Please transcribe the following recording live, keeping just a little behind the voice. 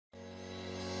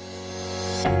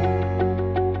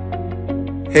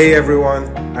Hey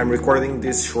everyone, I'm recording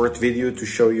this short video to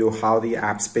show you how the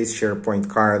AppSpace SharePoint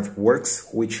card works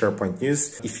with SharePoint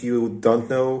News. If you don't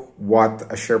know what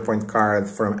a SharePoint card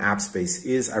from AppSpace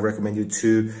is, I recommend you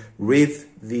to read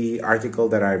the article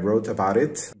that I wrote about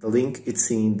it. The link is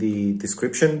in the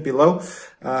description below.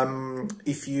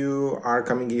 If you are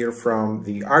coming here from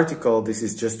the article, this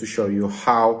is just to show you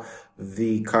how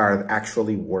the card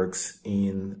actually works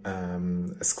in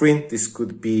a screen. This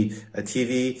could be a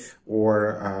TV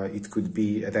or it could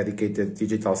be a dedicated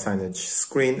digital signage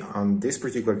screen. On this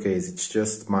particular case, it's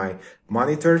just my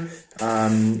monitor.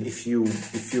 If you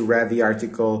read the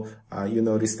article, you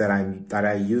notice that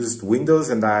I used Windows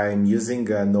and I'm using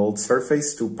an old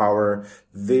Surface to power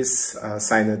this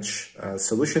signage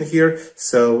solution here.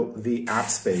 So the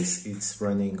AppSpace, it's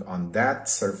running on that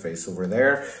Surface over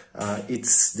there.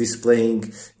 It's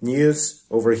displaying news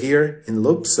over here in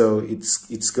loop. So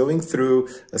it's going through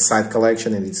a site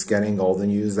collection and it's getting all the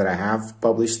news that I have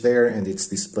published there and it's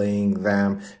displaying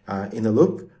them in a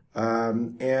loop.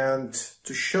 And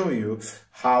to show you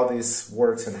how this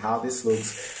works and how this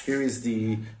looks, here is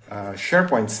the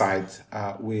SharePoint site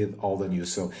with all the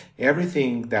news. So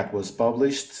everything that was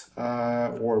published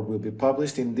or will be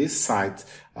published in this site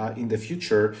in the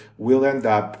future will end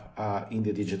up in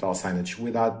the digital signage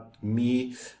without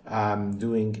me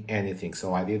doing anything.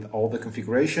 So I did all the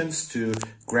configurations to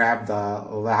grab the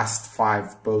last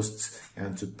 5 posts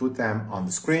and to put them on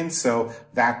the screen. So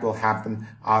that will happen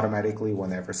automatically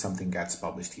whenever something gets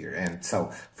published here. And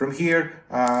so from here,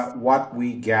 what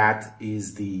we get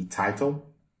is the title.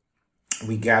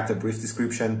 We get a brief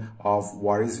description of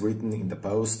what is written in the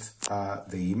post,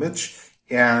 the image,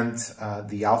 and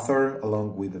the author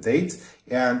along with the date.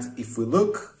 And if we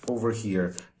look over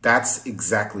here, that's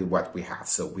exactly what we have.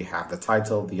 So we have the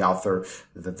title, the author,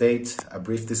 the date, a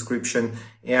brief description,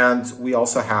 and we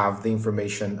also have the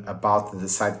information about the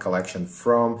site collection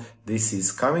from this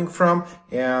is coming from,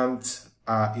 and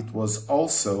it was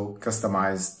also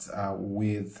customized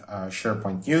with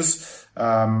SharePoint News,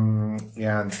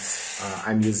 and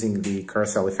I'm using the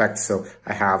carousel effect, so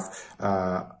I have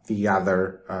the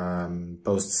other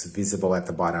posts visible at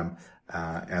the bottom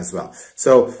as well.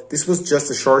 So this was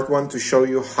just a short one to show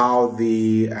you how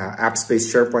the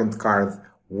AppSpace SharePoint card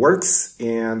works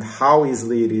and how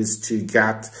easily it is to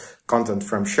get content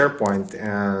from SharePoint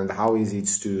and how easy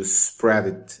it's to spread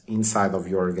it inside of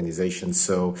your organization.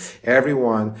 So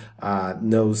everyone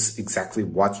knows exactly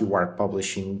what you are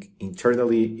publishing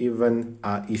internally, even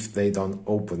if they don't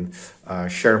open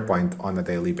SharePoint on a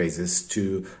daily basis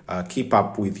to keep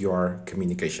up with your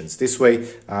communications. This way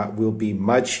will be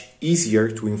much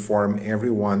easier to inform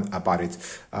everyone about it.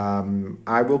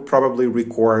 I will probably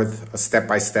record a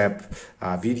step-by-step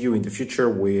video in the future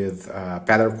with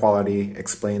better quality,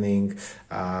 explaining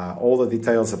all the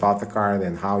details about the card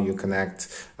and how you connect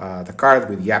the card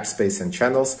with the AppSpace and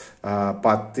channels.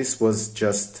 But this was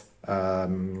just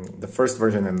the first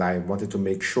version, and I wanted to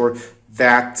make sure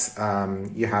that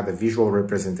you have a visual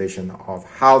representation of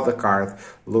how the card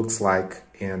looks like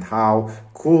and how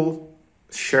cool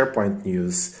SharePoint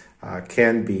News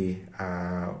can be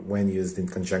when used in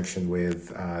conjunction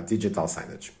with digital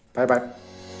signage. Bye-bye.